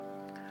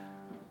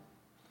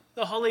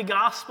The Holy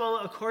Gospel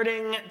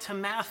according to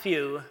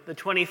Matthew, the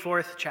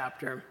 24th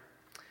chapter.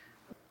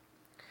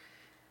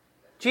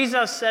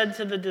 Jesus said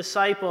to the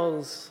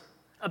disciples,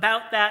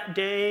 "About that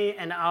day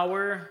and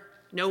hour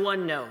no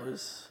one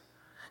knows,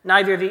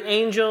 neither the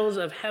angels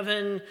of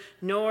heaven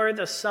nor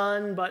the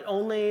Son, but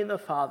only the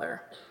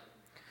Father.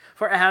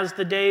 For as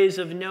the days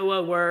of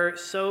Noah were,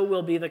 so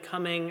will be the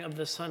coming of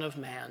the Son of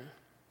Man.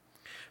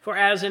 For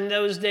as in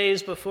those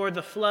days before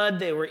the flood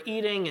they were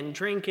eating and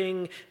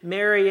drinking,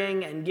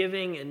 marrying and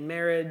giving in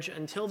marriage,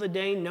 until the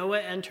day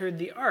Noah entered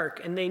the ark,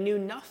 and they knew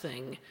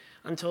nothing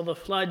until the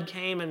flood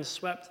came and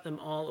swept them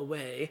all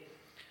away,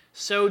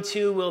 so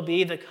too will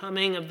be the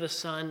coming of the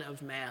Son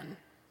of Man.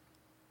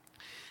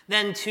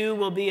 Then two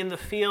will be in the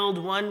field,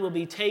 one will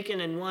be taken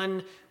and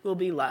one will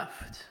be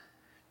left.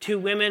 Two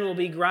women will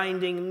be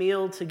grinding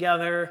meal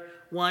together,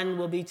 one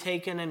will be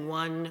taken and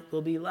one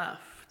will be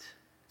left.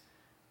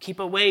 Keep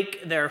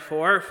awake,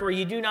 therefore, for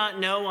you do not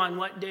know on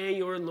what day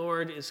your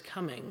Lord is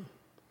coming.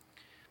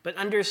 But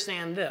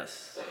understand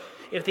this,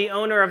 if the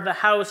owner of the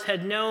house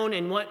had known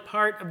in what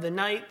part of the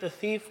night the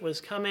thief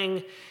was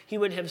coming, he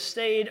would have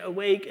stayed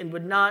awake and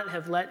would not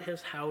have let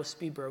his house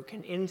be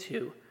broken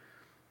into.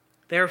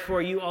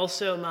 Therefore you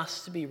also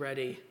must be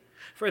ready,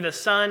 for the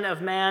Son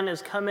of Man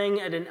is coming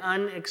at an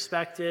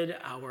unexpected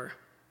hour."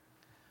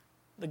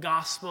 The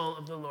Gospel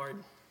of the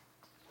Lord.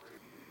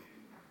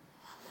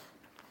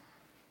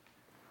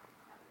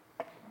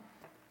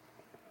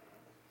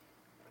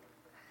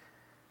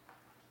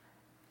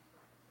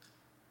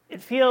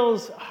 It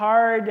feels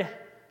hard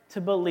to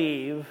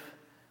believe,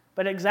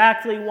 but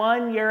exactly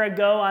 1 year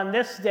ago on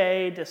this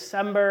day,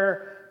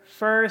 December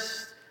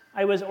 1st,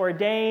 I was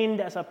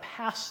ordained as a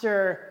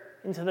pastor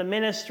into the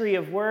ministry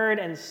of Word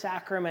and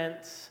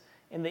Sacraments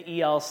in the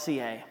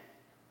ELCA.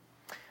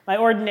 My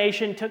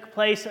ordination took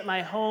place at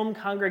my home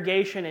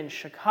congregation in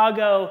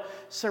Chicago,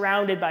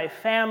 surrounded by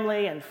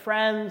family and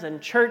friends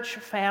and church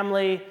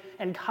family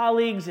and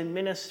colleagues in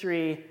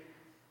ministry.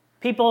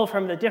 People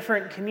from the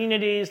different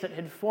communities that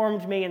had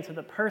formed me into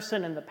the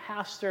person and the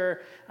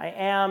pastor I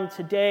am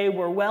today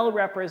were well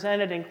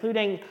represented,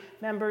 including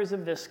members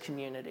of this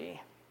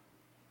community.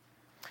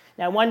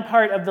 Now, one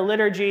part of the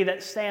liturgy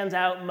that stands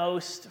out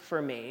most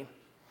for me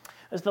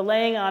is the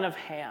laying on of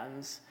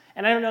hands.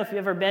 And I don't know if you've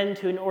ever been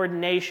to an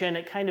ordination.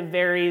 It kind of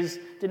varies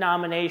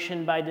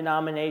denomination by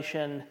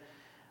denomination.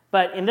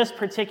 But in this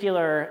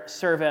particular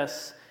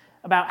service,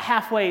 about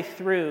halfway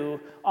through,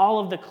 all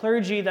of the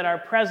clergy that are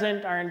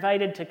present are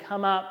invited to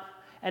come up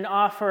and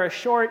offer a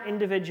short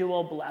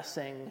individual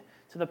blessing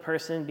to the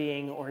person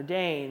being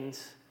ordained.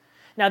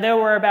 Now, there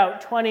were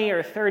about 20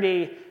 or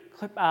 30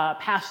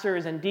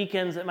 pastors and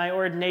deacons at my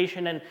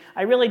ordination, and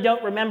I really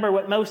don't remember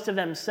what most of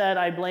them said.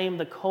 I blame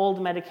the cold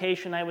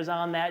medication I was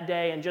on that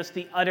day and just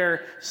the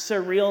utter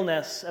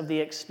surrealness of the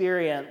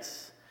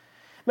experience.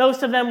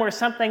 Most of them were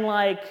something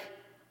like,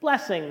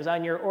 "Blessings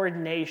on your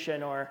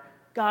ordination," or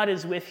 "God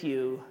is with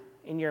you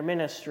in your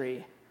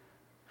ministry."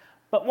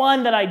 But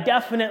one that I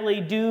definitely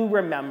do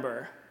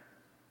remember: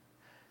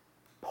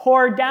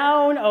 "Pour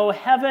down, O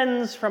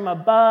heavens, from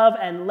above,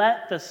 and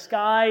let the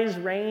skies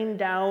rain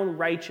down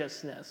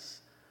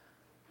righteousness."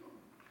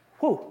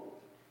 Whew.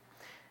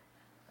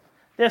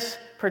 This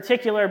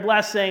particular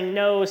blessing,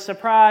 no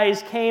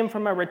surprise, came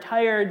from a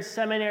retired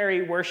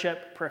seminary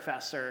worship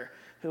professor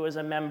who was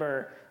a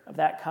member of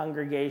that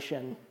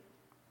congregation.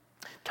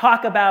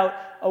 Talk about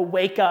a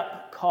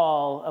wake-up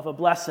call of a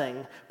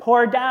blessing.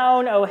 "Pour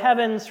down, O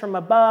heavens, from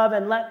above,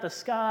 and let the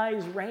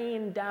skies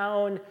rain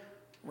down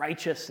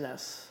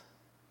righteousness."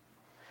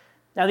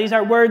 Now, these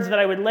are words that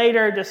I would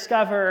later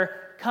discover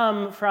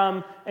come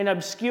from an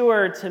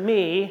obscure, to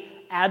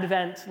me,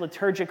 Advent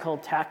liturgical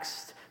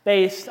text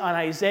based on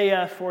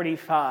Isaiah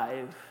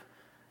 45.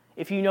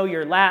 If you know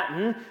your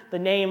Latin, the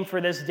name for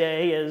this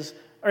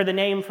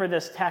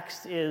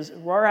text is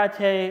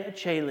Rorate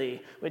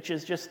Caeli, which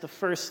is just the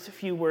first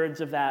few words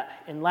of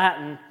that in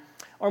Latin,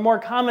 or more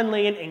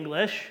commonly in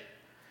English,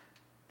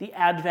 the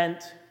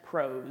Advent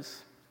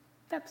prose.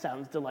 That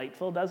sounds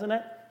delightful, doesn't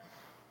it?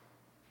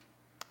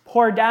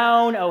 "Pour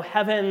down, O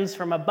heavens,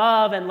 from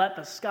above, and let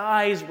the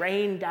skies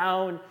rain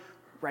down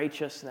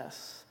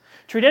righteousness."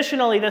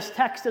 Traditionally, this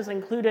text is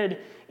included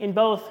in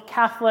both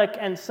Catholic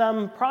and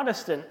some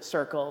Protestant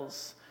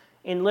circles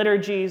in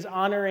liturgies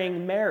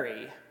honoring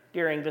Mary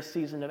during this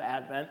season of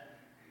Advent.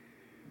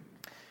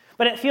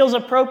 But it feels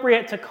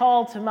appropriate to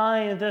call to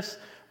mind this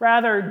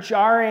rather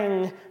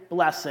jarring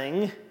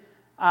blessing,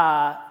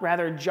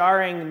 rather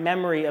jarring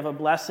memory of a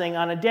blessing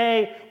on a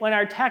day when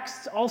our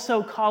texts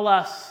also call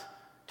us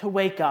to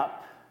wake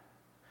up.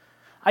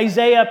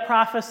 Isaiah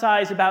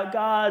prophesies about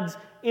God's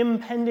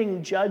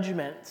impending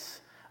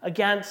judgments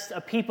against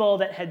a people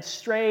that had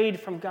strayed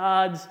from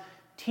God's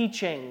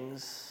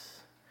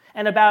teachings,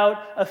 and about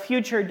a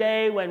future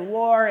day when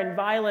war and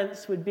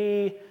violence would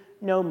be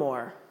no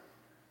more.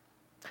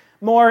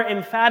 More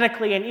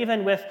emphatically, and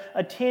even with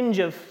a tinge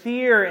of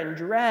fear and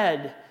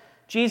dread,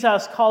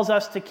 Jesus calls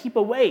us to keep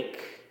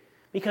awake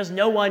because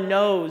no one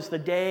knows the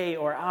day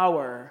or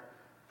hour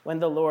when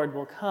the Lord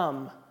will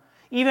come.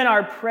 Even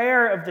our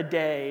prayer of the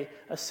day,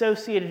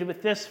 associated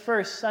with this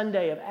first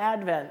Sunday of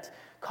Advent,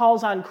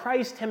 calls on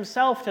Christ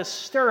himself to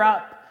stir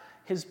up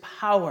his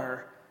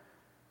power.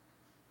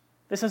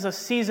 This is a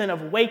season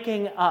of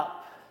waking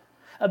up,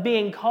 of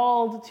being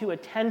called to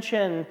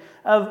attention,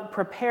 of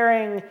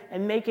preparing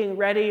and making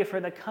ready for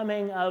the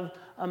coming of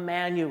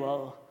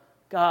Emmanuel,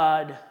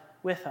 God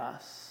with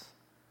us.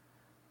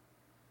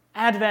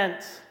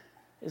 Advent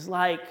is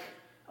like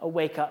a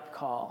wake-up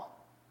call.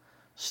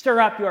 Stir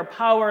up your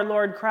power,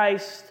 Lord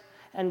Christ,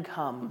 and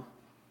come.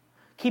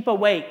 Keep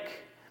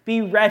awake,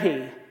 be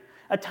ready,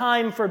 a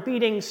time for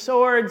beating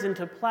swords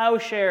into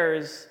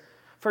plowshares,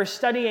 for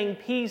studying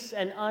peace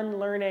and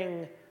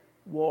unlearning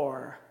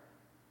war.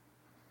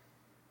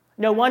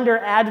 No wonder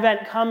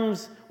Advent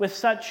comes with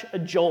such a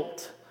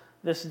jolt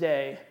this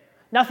day.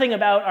 Nothing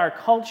about our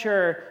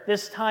culture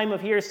this time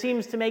of year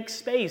seems to make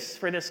space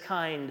for this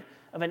kind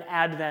of an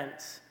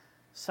Advent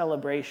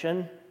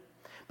celebration.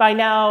 By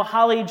now,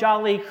 holly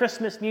jolly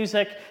Christmas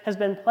music has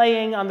been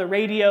playing on the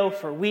radio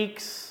for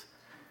weeks,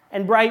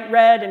 and bright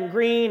red and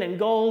green and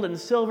gold and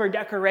silver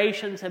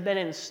decorations have been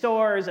in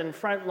stores and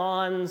front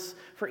lawns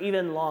for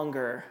even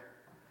longer.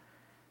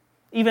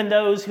 Even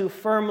those who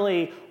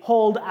firmly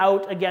hold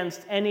out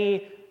against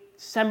any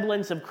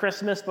semblance of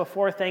Christmas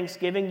before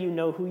Thanksgiving, you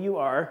know who you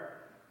are,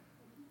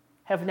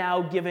 have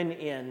now given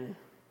in.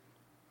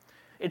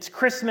 It's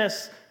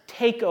Christmas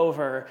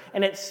takeover,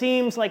 and it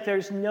seems like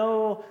there's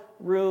no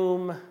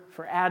room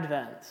for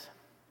Advent.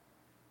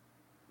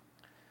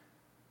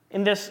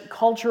 In this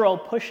cultural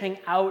pushing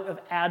out of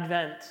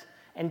Advent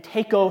and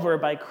takeover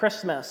by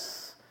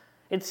Christmas,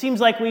 it seems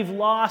like we've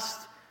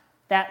lost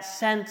that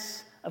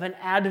sense of an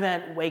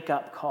Advent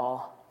wake-up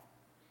call.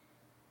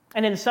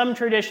 And in some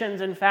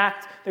traditions, in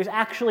fact, there's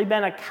actually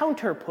been a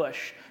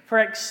counter-push for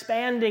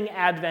expanding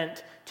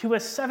Advent to a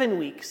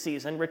 7-week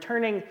season,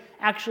 returning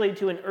actually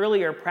to an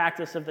earlier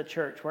practice of the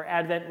church where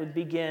Advent would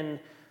begin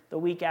the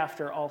week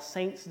after All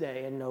Saints'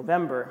 Day in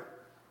November.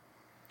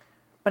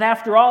 But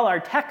after all, our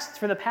texts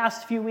for the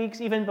past few weeks,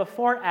 even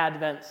before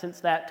Advent since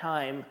that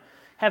time,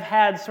 have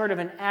had sort of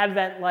an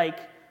Advent-like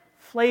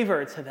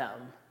flavor to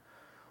them,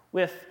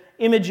 with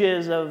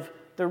images of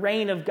the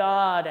reign of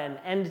God and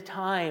end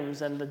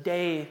times and the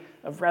day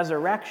of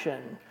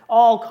resurrection,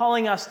 all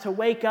calling us to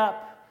wake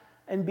up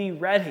and be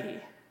ready.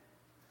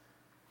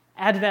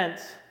 Advent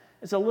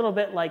is a little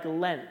bit like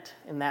Lent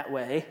in that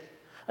way,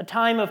 a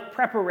time of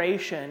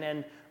preparation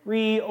and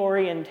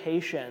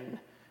reorientation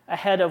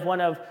ahead of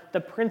one of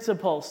the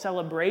principal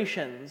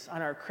celebrations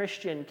on our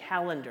Christian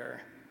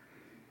calendar.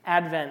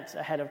 Advent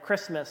ahead of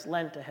Christmas,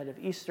 Lent ahead of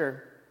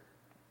Easter.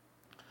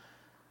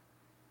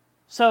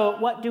 So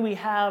what do we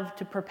have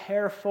to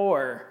prepare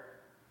for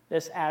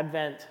this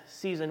Advent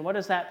season? What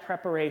does that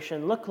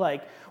preparation look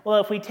like? Well,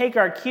 if we take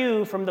our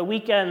cue from the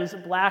weekend's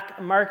Black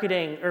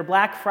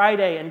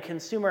Friday and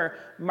consumer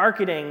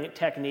marketing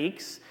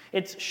techniques,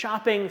 it's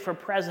shopping for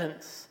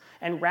presents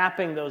and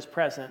wrapping those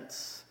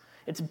presents.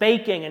 It's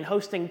baking and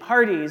hosting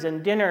parties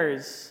and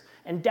dinners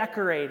and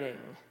decorating.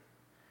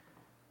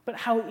 But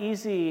how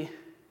easy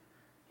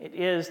it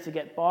is to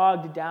get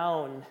bogged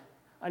down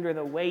under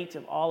the weight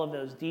of all of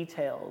those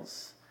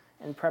details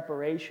and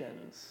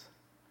preparations.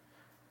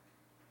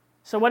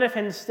 So what if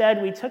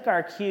instead we took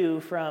our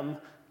cue from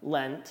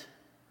Lent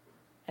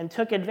and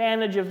took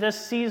advantage of this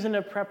season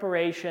of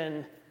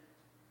preparation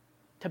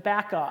to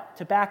back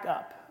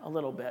up a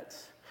little bit,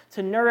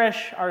 to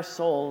nourish our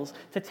souls,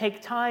 to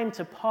take time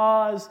to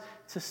pause,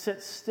 to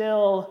sit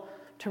still,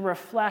 to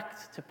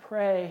reflect, to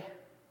pray,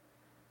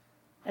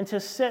 and to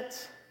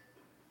sit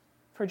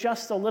for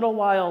just a little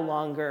while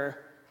longer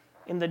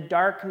in the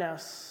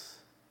darkness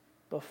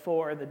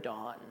before the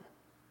dawn,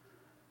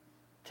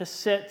 to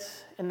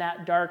sit in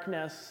that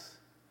darkness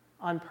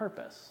on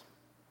purpose.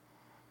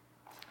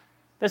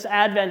 This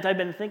Advent, I've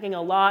been thinking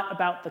a lot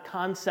about the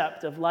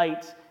concept of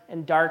light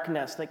and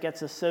darkness that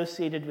gets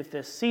associated with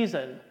this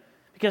season,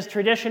 because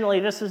traditionally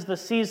this is the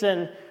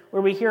season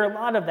where we hear a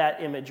lot of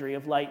that imagery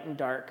of light and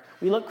dark.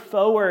 We look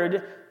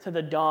forward to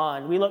the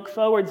dawn. We look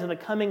forward to the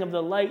coming of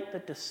the light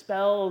that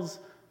dispels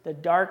the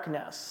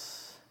darkness,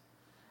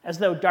 as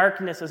though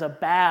darkness is a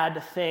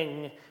bad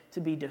thing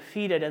to be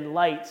defeated and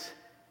light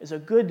is a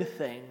good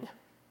thing.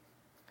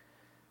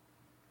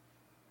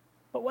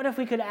 But what if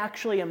we could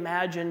actually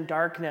imagine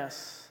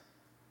darkness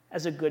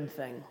as a good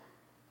thing?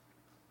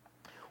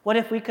 What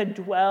if we could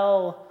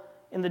dwell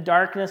in the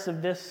darkness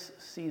of this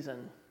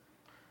season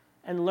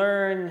and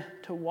learn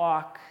to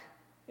walk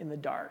in the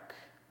dark?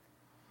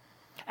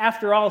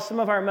 After all, some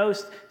of our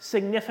most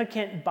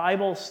significant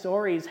Bible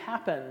stories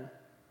happen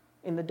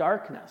in the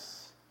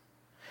darkness.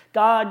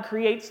 God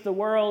creates the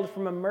world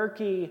from a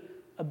murky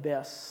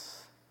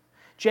abyss.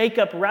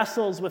 Jacob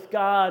wrestles with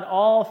God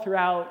all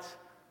throughout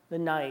the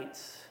night.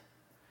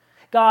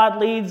 God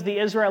leads the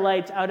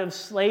Israelites out of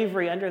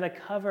slavery under the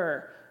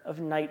cover of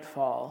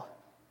nightfall.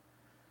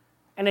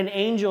 And an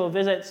angel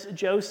visits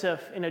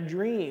Joseph in a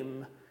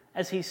dream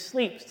as he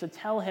sleeps to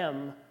tell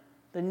him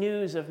the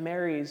news of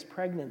Mary's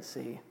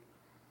pregnancy.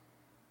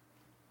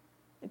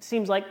 It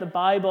seems like the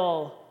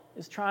Bible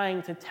is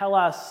trying to tell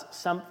us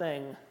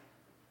something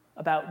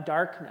about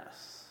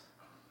darkness.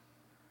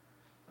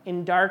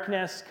 In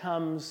darkness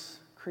comes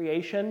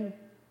creation,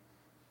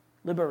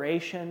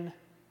 liberation,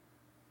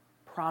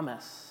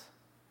 promise.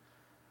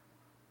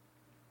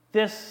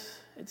 This,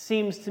 it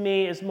seems to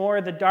me, is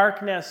more the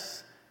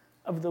darkness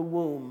of the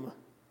womb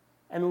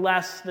and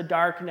less the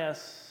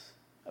darkness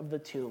of the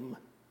tomb.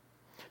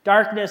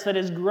 Darkness that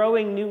is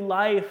growing new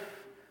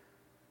life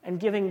and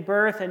giving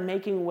birth and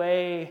making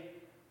way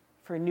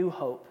for new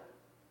hope.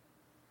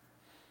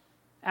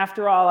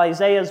 After all,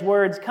 Isaiah's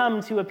words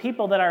come to a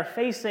people that are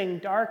facing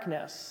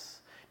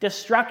darkness,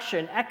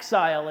 destruction,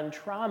 exile, and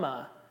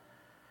trauma.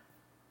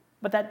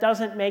 But that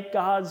doesn't make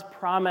God's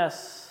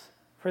promise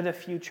for the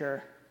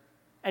future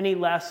any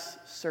less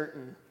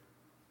certain.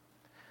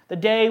 The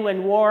day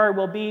when war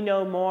will be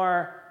no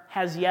more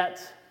has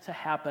yet to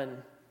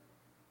happen.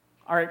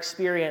 Our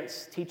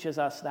experience teaches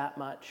us that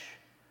much.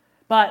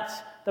 But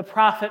the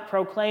prophet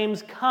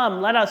proclaims,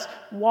 "Come, let us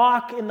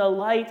walk in the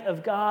light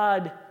of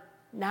God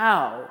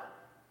now,"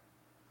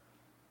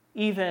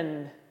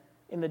 even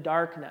in the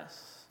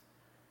darkness.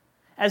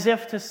 As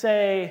if to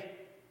say,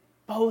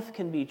 both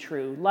can be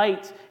true,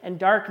 light and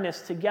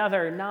darkness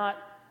together, not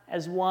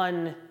as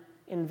one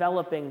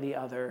enveloping the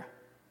other.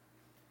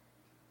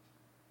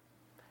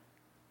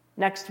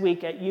 Next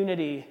week at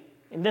Unity,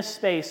 in this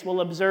space,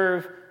 we'll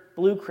observe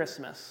Blue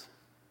Christmas,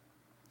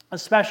 a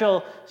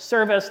special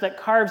service that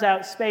carves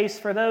out space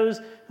for those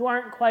who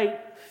aren't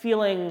quite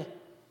feeling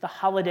the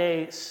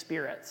holiday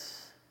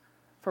spirits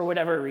for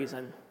whatever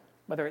reason,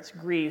 whether it's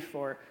grief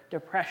or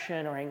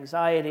depression or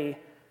anxiety.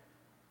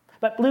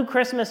 But Blue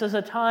Christmas is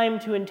a time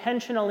to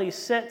intentionally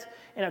sit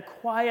in a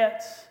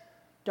quiet,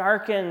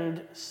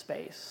 darkened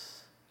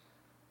space,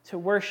 to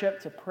worship,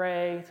 to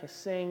pray, to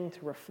sing,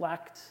 to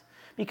reflect,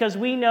 because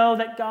we know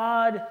that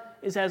God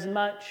is as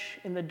much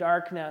in the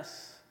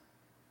darkness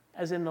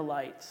as in the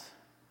light.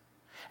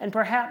 And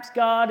perhaps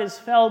God is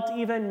felt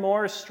even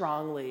more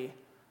strongly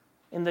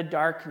in the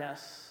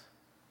darkness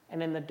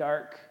and in the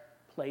dark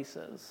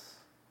places.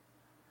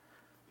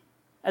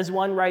 As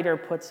one writer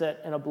puts it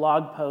in a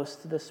blog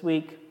post this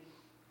week,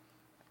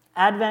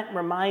 Advent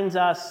reminds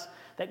us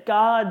that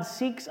God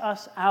seeks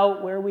us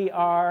out where we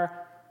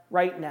are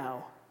right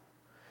now,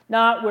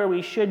 not where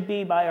we should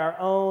be by our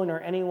own or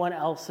anyone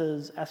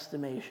else's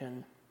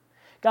estimation.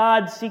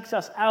 God seeks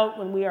us out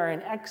when we are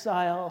in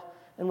exile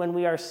and when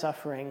we are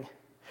suffering,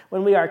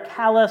 when we are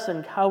callous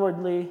and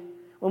cowardly,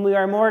 when we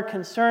are more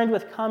concerned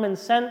with common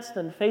sense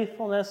than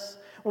faithfulness,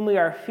 when we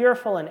are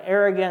fearful and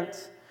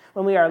arrogant,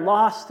 when we are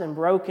lost and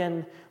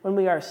broken, when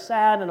we are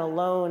sad and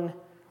alone,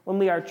 when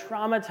we are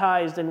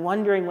traumatized and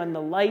wondering when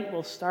the light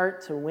will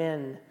start to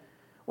win,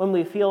 when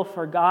we feel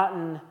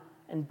forgotten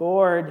and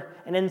bored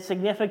and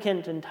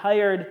insignificant and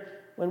tired,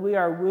 when we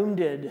are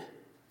wounded,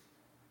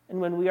 and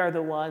when we are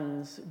the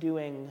ones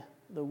doing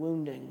the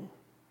wounding.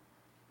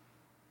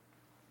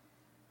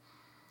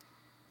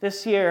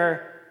 This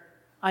year,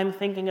 I'm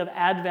thinking of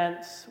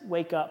Advent's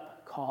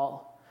wake-up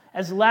call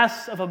as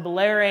less of a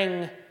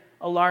blaring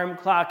alarm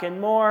clock and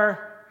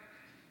more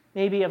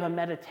maybe of a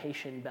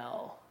meditation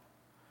bell.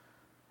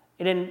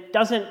 It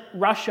doesn't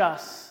rush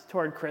us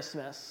toward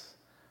Christmas.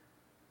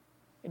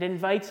 It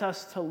invites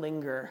us to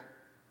linger.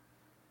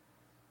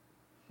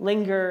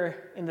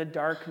 Linger in the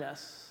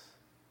darkness.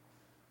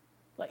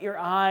 Let your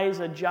eyes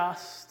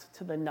adjust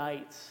to the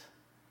night.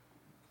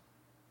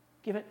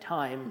 Give it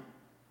time.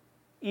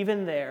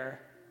 Even there,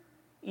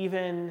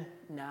 even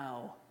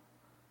now,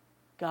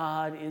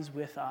 God is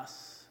with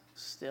us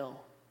still.